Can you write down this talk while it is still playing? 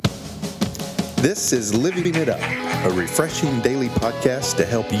This is Living It Up, a refreshing daily podcast to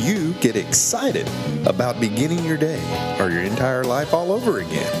help you get excited about beginning your day or your entire life all over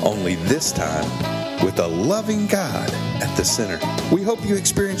again, only this time with a loving God at the center. We hope you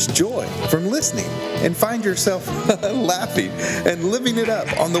experience joy from listening and find yourself laughing and living it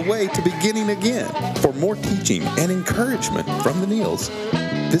up on the way to beginning again. For more teaching and encouragement from the Neils,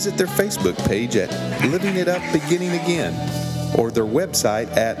 visit their Facebook page at Living It Up Beginning Again or their website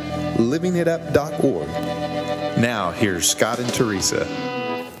at livingitup.org. Now, here's Scott and Teresa.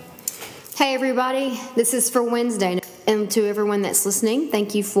 Hey everybody, this is for Wednesday. And to everyone that's listening,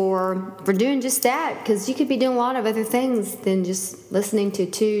 thank you for doing just that, because you could be doing a lot of other things than just listening to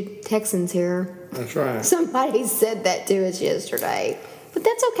two Texans here. That's right. Somebody said that to us yesterday. But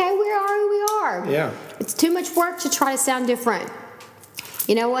that's okay, we are who we are. Yeah. It's too much work to try to sound different.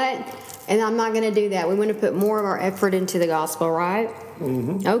 You know what? And I'm not going to do that. We want to put more of our effort into the gospel, right?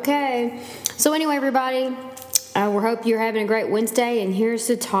 Mm-hmm. Okay. So anyway, everybody, we hope you're having a great Wednesday, and here's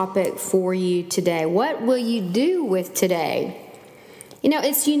the topic for you today. What will you do with today? You know,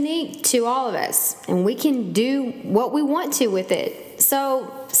 it's unique to all of us, and we can do what we want to with it. So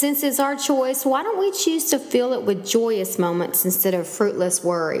since it's our choice, why don't we choose to fill it with joyous moments instead of fruitless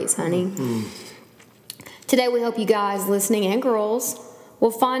worries, honey? Mm-hmm. Today, we hope you guys listening and girls will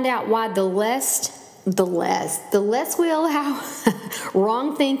find out why the less we allow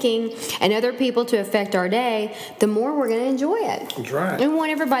wrong thinking and other people to affect our day, the more we're going to enjoy it. That's right. We want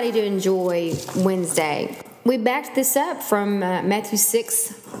everybody to enjoy Wednesday. We backed this up from Matthew 6,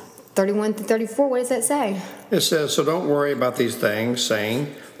 31 to 34. What does that say? It says, so don't worry about these things,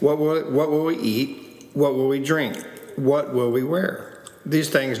 saying, what will we eat? What will we drink? What will we wear?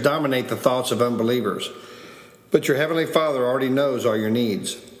 These things dominate the thoughts of unbelievers. But your Heavenly Father already knows all your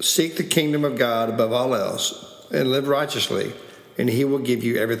needs. Seek the kingdom of God above all else and live righteously, and He will give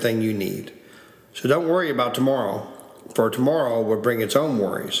you everything you need. So don't worry about tomorrow, for tomorrow will bring its own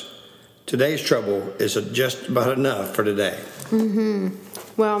worries. Today's trouble is just about enough for today. Mm-hmm.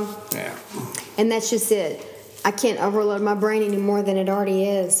 Well, yeah. And that's just it. I can't overload my brain any more than it already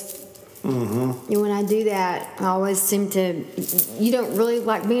is. Mm-hmm. And when I do that, I always seem to... You don't really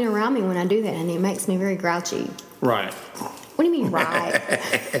like being around me when I do that, and it makes me very grouchy. Right. What do you mean, right?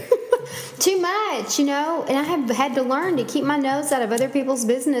 Too much, you know? And I have had to learn to keep my nose out of other people's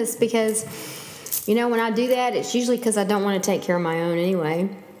business because, you know, when I do that, it's usually because I don't want to take care of my own anyway.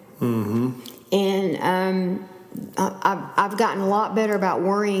 Mm-hmm. And I've gotten a lot better about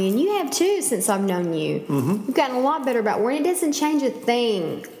worrying, and you have too since I've known you. Mm-hmm. You've gotten a lot better about worrying. It doesn't change a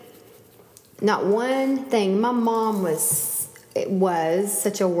thing. Not one thing. My mom was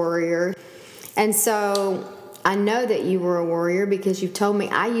such a worrier. And so I know that you were a worrier because you've told me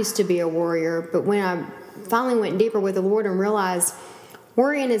I used to be a worrier. But when I finally went deeper with the Lord and realized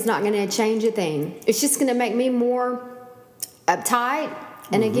worrying is not going to change a thing. It's just going to make me more uptight.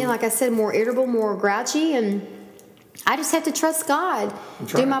 And again, like I said, more irritable, more grouchy. And I just have to trust God.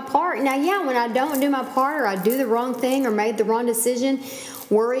 Do my part. Now, yeah, when I don't do my part or I do the wrong thing or made the wrong decision,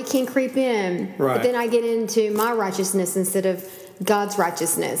 worry can creep in. Right. But then I get into my righteousness instead of God's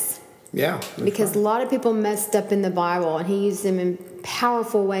righteousness. Yeah. Because a lot of people messed up in the Bible, and He used them in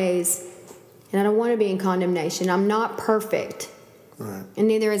powerful ways. And I don't want to be in condemnation. I'm not perfect. Right. And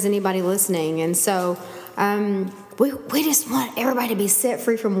neither is anybody listening. And so we just want everybody to be set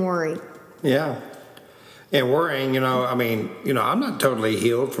free from worry. Yeah. And worrying, I'm not totally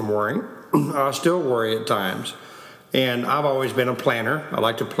healed from worrying. I still worry at times. And I've always been a planner. I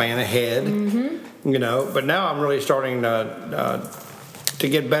like to plan ahead, but now I'm really starting to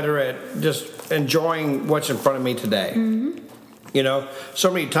get better at just enjoying what's in front of me today. Mm-hmm.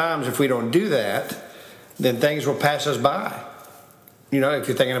 So many times if we don't do that, then things will pass us by. If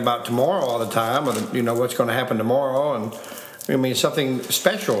you're thinking about tomorrow all the time, or what's going to happen tomorrow, and something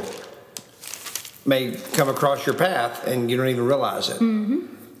special may come across your path and you don't even realize it. Mm-hmm.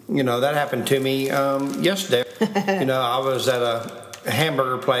 That happened to me yesterday. I was at a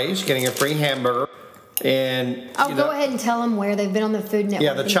hamburger place getting a free hamburger. And go ahead and tell them where they've been on the Food Network.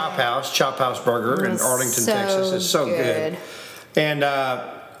 Yeah, the Chop House Burger in Arlington, Texas. It's so good. And,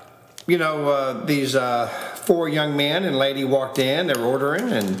 these 4 young men and lady walked in. They were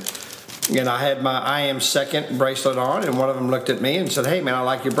ordering, and I had my I Am Second bracelet on, and one of them looked at me and said, hey, man, I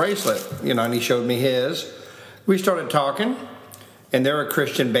like your bracelet. And he showed me his. We started talking, and they're a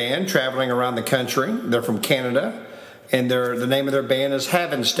Christian band traveling around the country. They're from Canada, and the name of their band is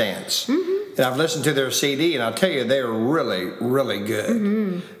Havenstance. Mm-hmm. And I've listened to their CD, and I'll tell you, they're really, really good.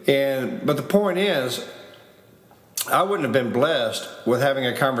 Mm-hmm. But the point is, I wouldn't have been blessed with having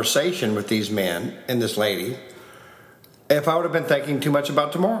a conversation with these men and this lady if I would have been thinking too much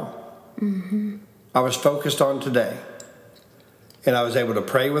about tomorrow. I was focused on today. And I was able to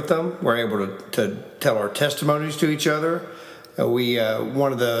pray with them. We're able to tell our testimonies to each other.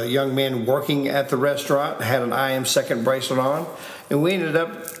 One of the young men working at the restaurant had an I Am Second bracelet on, and we ended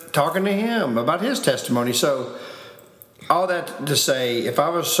up talking to him about his testimony. So all that to say, if I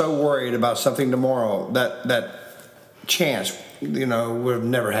was so worried about something tomorrow, that chance, would have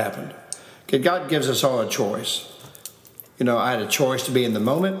never happened. Okay, God gives us all a choice. I had a choice to be in the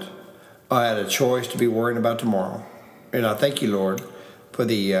moment. I had a choice to be worrying about tomorrow. And I thank you, Lord, for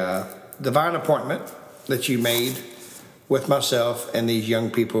the divine appointment that you made with myself and these young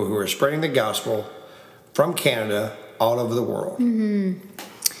people who are spreading the gospel from Canada all over the world. Mm-hmm.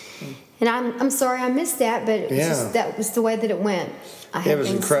 And I'm sorry I missed that, but that was the way that it went. It was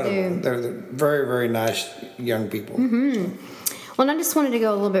incredible. They're very, very nice young people. Mm-hmm. Well, and I just wanted to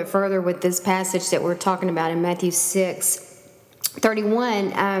go a little bit further with this passage that we're talking about in Matthew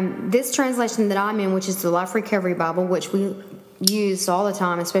 6:31. This translation that I'm in, which is the Life Recovery Bible, which we use all the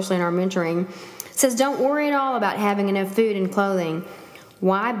time, especially in our mentoring, says, "Don't worry at all about having enough food and clothing.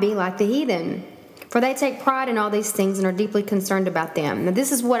 Why be like the heathen? For they take pride in all these things and are deeply concerned about them." Now,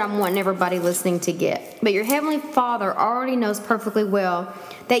 this is what I'm wanting everybody listening to get. "But your heavenly Father already knows perfectly well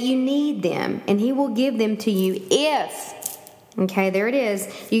that you need them, and He will give them to you if," okay, there it is,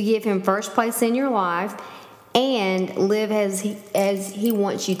 "you give Him first place in your life and live as he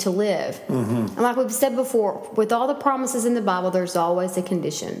wants you to live." Mm-hmm. And like we've said before, with all the promises in the Bible, there's always a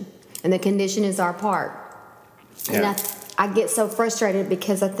condition. And the condition is our part. Yeah. And I get so frustrated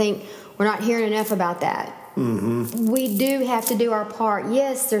because I think we're not hearing enough about that. Mm-hmm. We do have to do our part.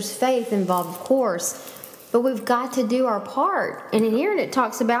 Yes, there's faith involved, of course, but we've got to do our part. And in here it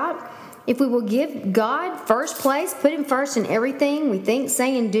talks about if we will give God first place, put Him first in everything we think,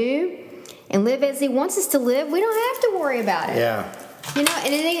 say, and do, and live as He wants us to live, we don't have to worry about it. Yeah. And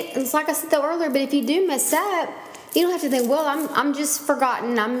it's like I said though earlier, but if you do mess up, you don't have to think, well, I'm just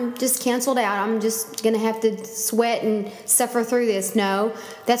forgotten. I'm just canceled out. I'm just going to have to sweat and suffer through this. No,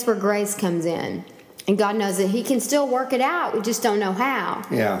 that's where grace comes in. And God knows that He can still work it out. We just don't know how.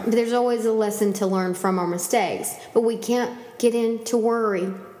 Yeah. But there's always a lesson to learn from our mistakes. But we can't get into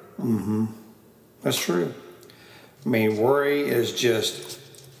worry. Mm-hmm. That's true. I mean, worry is just,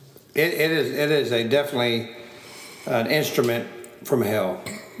 it is definitely an instrument from hell.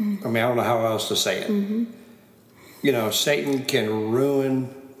 Mm-hmm. I mean, I don't know how else to say it. Mm-hmm. Satan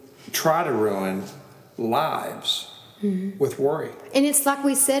can try to ruin lives with worry. And it's like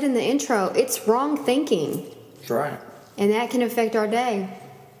we said in the intro, it's wrong thinking. That's right. And that can affect our day.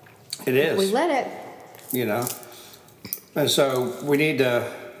 It is. If we let it. And so we need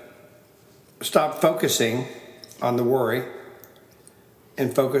to stop focusing on the worry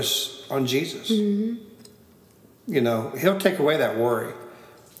and focus on Jesus. Mm-hmm. He'll take away that worry.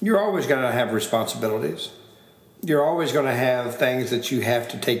 You're always going to have responsibilities. You're always going to have things that you have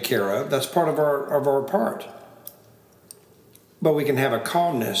to take care of. That's part of our part. But we can have a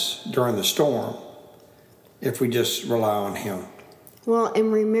calmness during the storm if we just rely on Him. Well,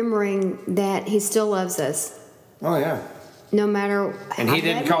 and remembering that He still loves us. Oh, yeah. No matter and how He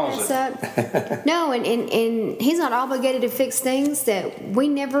didn't cause it. No, and He's not obligated to fix things that we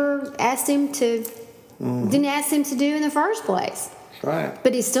never asked Him to, didn't ask Him to do in the first place. Right.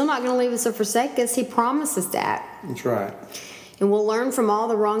 But He's still not going to leave us or forsake us. He promises that. That's right. And we'll learn from all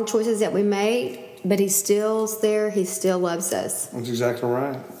the wrong choices that we made, but He's still there. He still loves us. That's exactly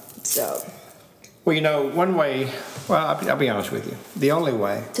right. So. Well, one way, I'll be honest with you. The only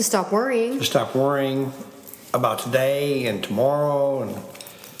way. To stop worrying. To stop worrying about today and tomorrow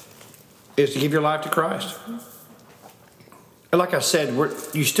is to give your life to Christ. And like I said,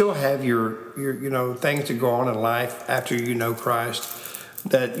 you still have your things that go on in life after you know Christ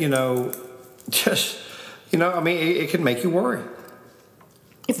that, it can make you worry.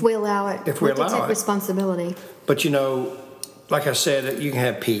 If we allow it. If we allow it. Take responsibility. But, like I said, you can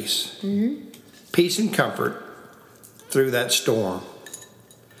have peace. Mm-hmm. Peace and comfort through that storm.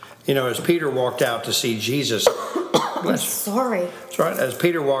 As Peter walked out to see Jesus. I'm sorry. That's right. As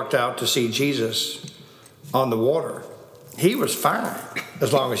Peter walked out to see Jesus on the water, he was fine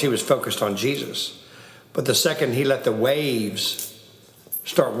as long as he was focused on Jesus. But the second he let the waves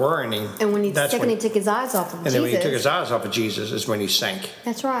start worrying him, and when he took his eyes off of Jesus. And then when he took his eyes off of Jesus is when he sank.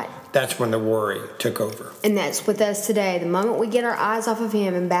 That's right. That's when the worry took over. And that's with us today. The moment we get our eyes off of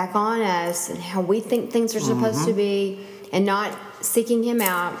Him and back on us and how we think things are supposed to be and not seeking Him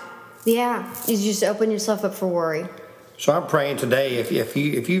out, you just open yourself up for worry. So I'm praying today, if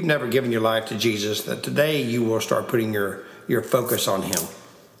you've never given your life to Jesus, that today you will start putting your focus on Him.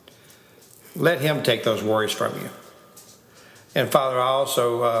 Let Him take those worries from you. And Father, I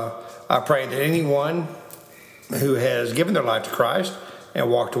also I pray that anyone who has given their life to Christ and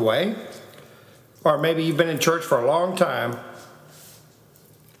walked away, or maybe you've been in church for a long time,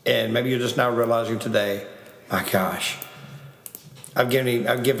 and maybe you're just now realizing today, my gosh, I've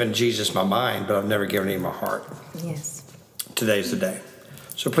given Jesus my mind, but I've never given him my heart. Yes. Today's the day.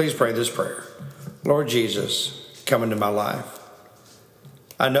 So please pray this prayer. Lord Jesus, come into my life.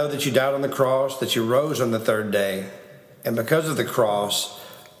 I know that you died on the cross, that you rose on the third day, and because of the cross,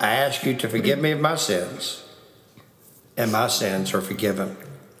 I ask you to forgive me of my sins, and my sins are forgiven.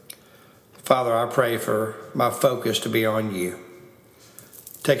 Father, I pray for my focus to be on you.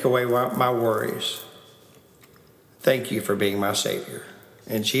 Take away my worries. Thank you for being my Savior.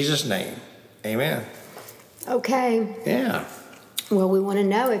 In Jesus' name, amen. Okay. Yeah. Well, we want to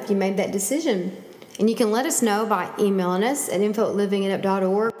know if you made that decision. And you can let us know by emailing us at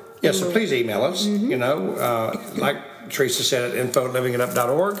info@livingitup.org. Yeah, so please email us, like Teresa said, at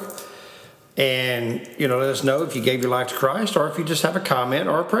info@livingitup.org. And, let us know if you gave your life to Christ or if you just have a comment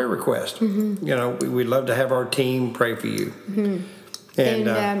or a prayer request. Mm-hmm. We'd love to have our team pray for you. Mm-hmm.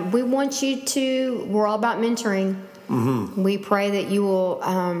 And we want you to, we're all about mentoring. Mm-hmm. We pray that you will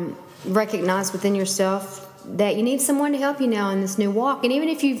recognize within yourself that you need someone to help you now in this new walk. And even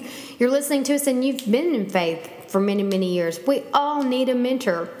if you're listening to us and you've been in faith for many, many years, we all need a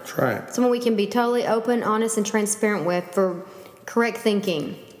mentor. That's right. Someone we can be totally open, honest, and transparent with for correct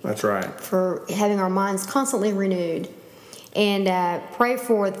thinking. That's right. For having our minds constantly renewed. And pray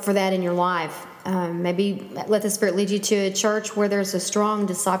for that in your life. Maybe let the Spirit lead you to a church where there's a strong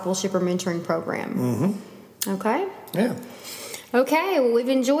discipleship or mentoring program. Mm-hmm. Okay? Yeah. Okay, well, we've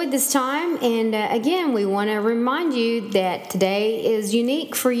enjoyed this time, and again, we want to remind you that today is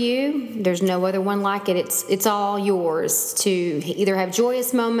unique for you. There's no other one like it. It's all yours to either have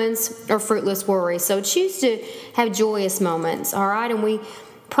joyous moments or fruitless worry. So choose to have joyous moments, all right? And we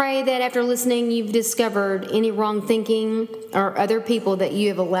pray that after listening, you've discovered any wrong thinking or other people that you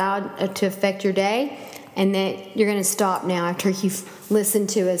have allowed to affect your day, and that you're going to stop now after you've listened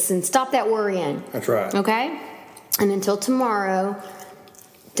to us and stop that worrying. That's right. Okay? And until tomorrow,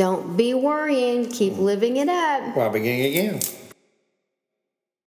 don't be worrying. Keep living it up. While beginning again.